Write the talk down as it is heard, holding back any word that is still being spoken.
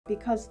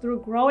because through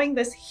growing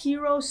this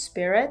hero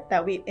spirit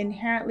that we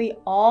inherently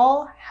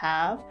all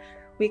have,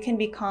 we can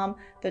become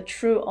the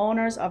true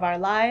owners of our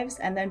lives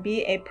and then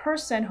be a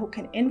person who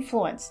can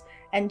influence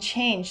and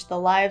change the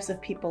lives of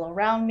people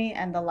around me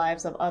and the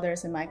lives of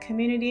others in my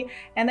community.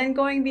 And then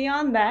going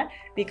beyond that,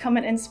 become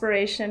an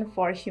inspiration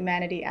for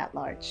humanity at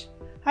large.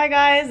 Hi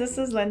guys, this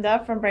is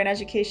Linda from Brain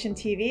Education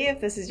TV.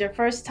 If this is your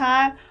first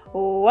time,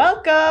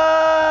 welcome!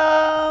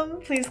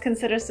 Please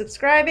consider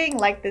subscribing,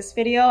 like this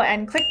video,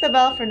 and click the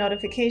bell for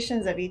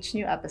notifications of each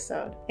new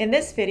episode. In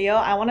this video,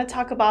 I want to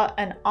talk about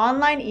an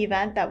online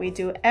event that we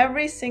do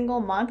every single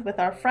month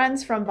with our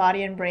friends from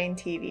Body and Brain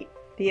TV.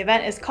 The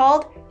event is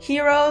called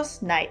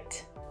Heroes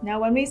Night. Now,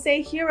 when we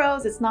say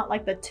heroes, it's not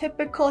like the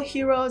typical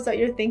heroes that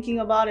you're thinking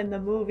about in the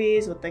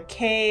movies with the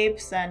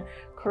capes and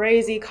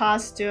crazy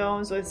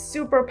costumes with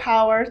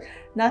superpowers,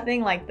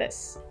 nothing like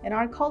this. In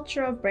our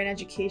culture of brain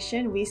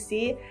education, we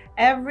see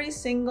every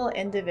single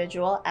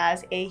individual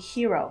as a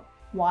hero.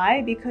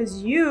 Why?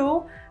 Because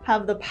you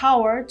have the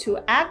power to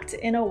act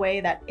in a way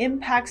that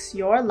impacts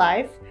your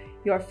life,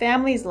 your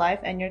family's life,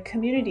 and your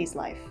community's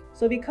life.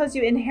 So because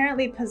you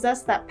inherently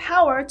possess that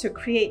power to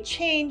create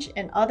change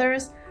in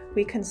others,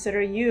 we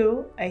consider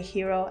you a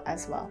hero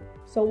as well.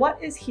 So what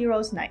is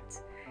Heroes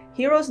Night?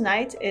 Heroes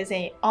Night is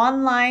an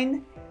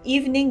online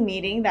evening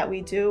meeting that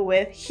we do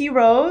with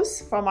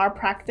heroes from our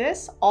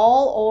practice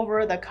all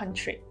over the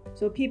country.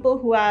 So people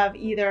who have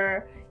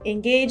either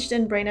engaged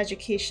in brain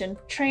education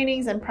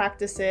trainings and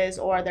practices,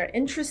 or they're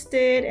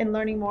interested in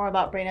learning more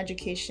about brain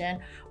education,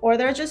 or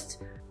they're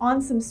just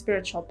on some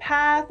spiritual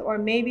path, or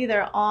maybe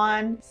they're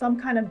on some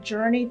kind of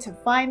journey to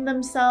find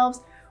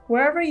themselves.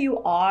 Wherever you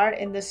are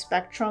in the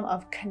spectrum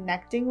of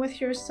connecting with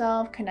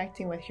yourself,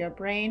 connecting with your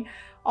brain,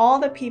 all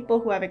the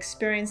people who have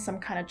experienced some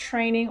kind of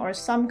training or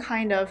some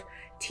kind of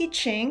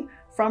teaching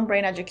from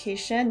brain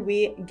education,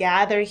 we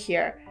gather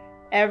here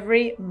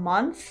every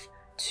month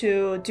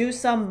to do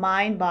some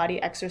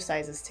mind-body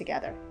exercises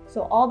together.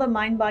 So all the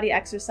mind-body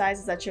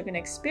exercises that you're going to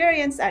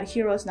experience at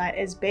Heroes Night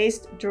is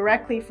based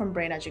directly from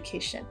brain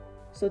education.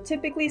 So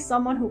typically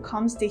someone who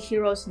comes to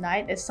Heroes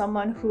Night is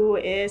someone who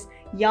is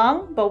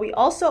young, but we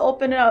also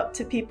open it up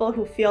to people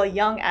who feel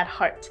young at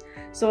heart.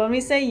 So when we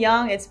say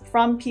young, it's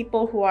from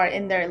people who are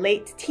in their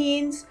late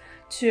teens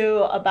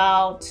to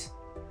about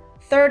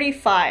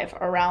 35,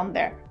 around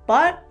there.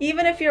 But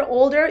even if you're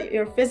older,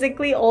 you're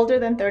physically older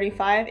than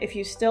 35, if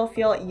you still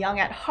feel young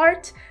at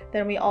heart,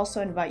 then we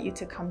also invite you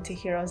to come to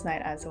Heroes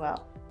Night as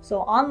well.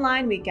 So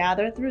online, we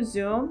gather through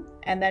Zoom,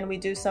 and then we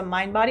do some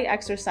mind-body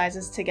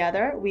exercises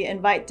together. We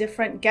invite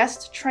different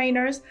guest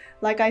trainers,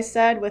 like I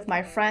said, with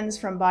my friends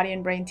from Body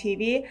and Brain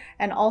TV,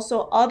 and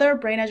also other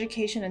brain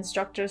education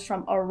instructors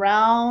from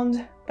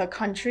around the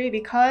country,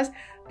 because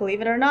believe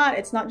it or not,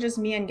 it's not just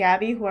me and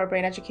Gabby who are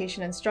brain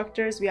education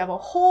instructors. We have a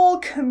whole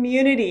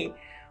community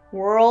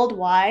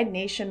worldwide,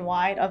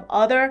 nationwide, of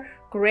other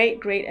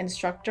great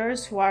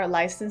instructors who are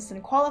licensed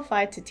and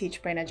qualified to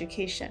teach brain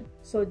education.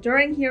 So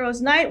during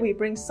Heroes Night, we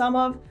bring some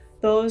of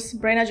those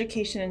brain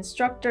education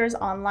instructors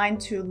online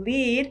to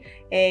lead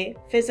a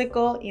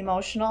physical,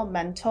 emotional,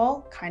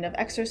 mental kind of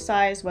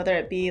exercise, whether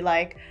it be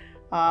like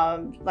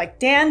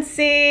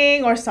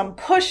dancing or some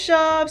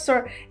push-ups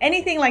or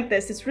anything like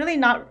this. It's really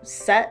not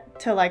set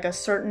to like a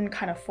certain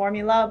kind of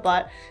formula,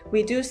 but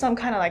we do some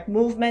kind of like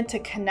movement to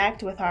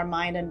connect with our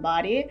mind and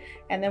body.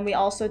 And then we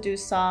also do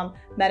some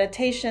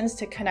meditations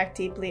to connect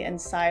deeply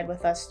inside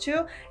with us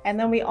too. And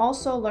then we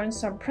also learn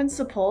some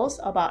principles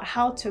about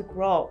how to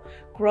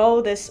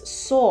grow this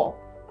soul,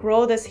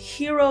 grow this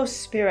hero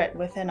spirit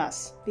within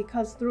us.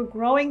 Because through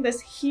growing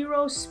this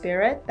hero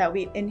spirit that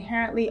we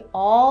inherently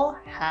all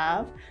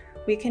have,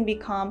 we can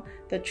become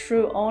the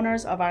true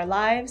owners of our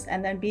lives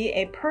and then be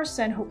a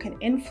person who can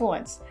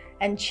influence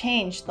and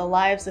change the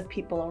lives of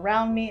people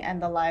around me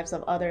and the lives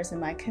of others in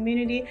my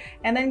community.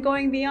 And then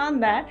going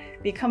beyond that,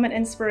 become an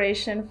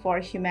inspiration for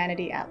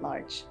humanity at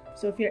large.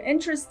 So if you're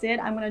interested,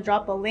 I'm going to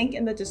drop a link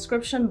in the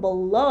description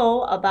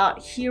below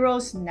about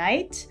Heroes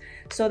Night,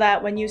 so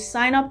that when you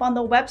sign up on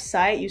the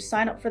website, you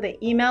sign up for the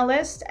email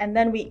list, and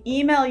then we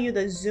email you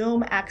the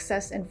Zoom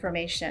access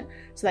information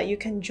so that you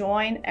can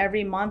join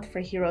every month for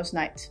Heroes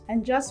Night.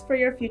 And just for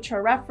your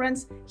future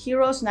reference,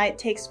 Heroes Night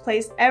takes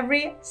place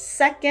every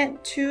second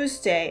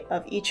Tuesday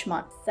of each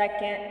month.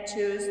 Second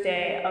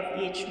Tuesday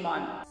of each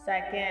month.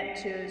 Second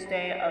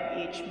Tuesday of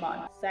each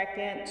month.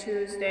 Second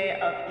Tuesday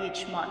of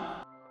each month.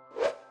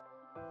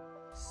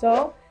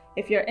 So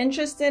if you're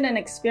interested in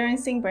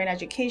experiencing brain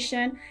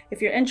education,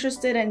 if you're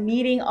interested in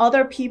meeting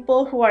other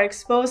people who are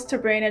exposed to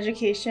brain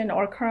education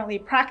or currently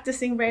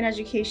practicing brain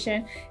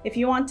education, if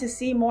you want to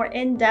see more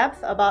in depth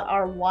about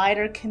our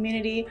wider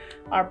community,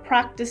 our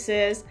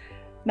practices,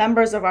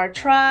 members of our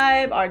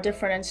tribe, our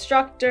different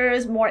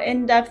instructors, more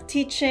in-depth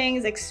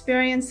teachings,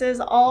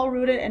 experiences, all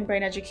rooted in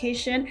brain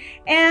education,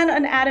 and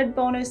an added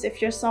bonus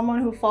if you're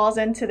someone who falls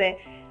into the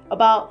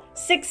about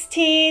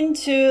 16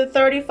 to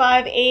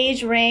 35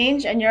 age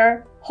range and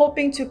you're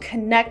hoping to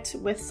connect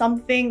with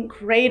something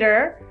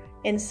greater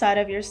inside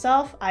of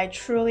yourself, I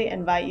truly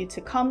invite you to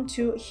come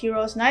to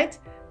Heroes Night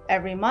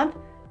every month.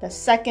 the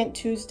second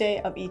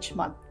Tuesday of each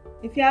month.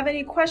 If you have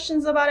any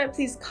questions about it,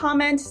 please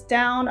comment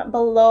down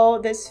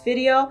below this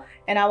video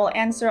and I will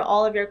answer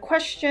all of your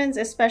questions,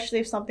 especially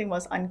if something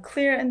was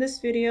unclear in this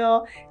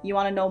video. You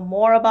want to know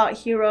more about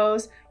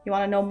heroes, you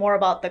want to know more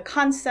about the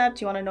concept,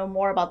 you want to know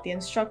more about the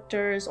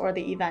instructors or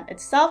the event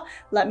itself,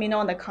 let me know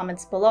in the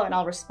comments below and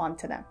I'll respond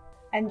to them.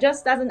 And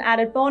just as an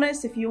added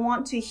bonus, if you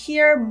want to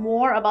hear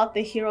more about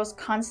the heroes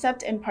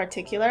concept in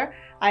particular,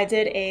 I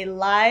did a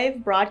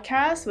live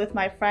broadcast with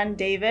my friend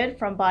David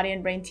from Body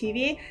and Brain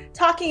TV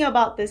talking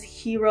about this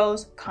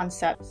heroes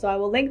concept. So I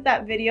will link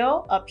that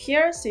video up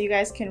here so you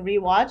guys can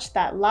rewatch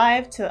that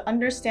live to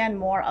understand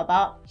more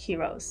about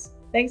heroes.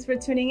 Thanks for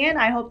tuning in.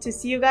 I hope to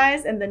see you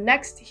guys in the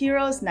next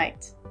Heroes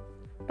Night.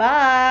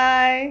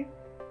 Bye!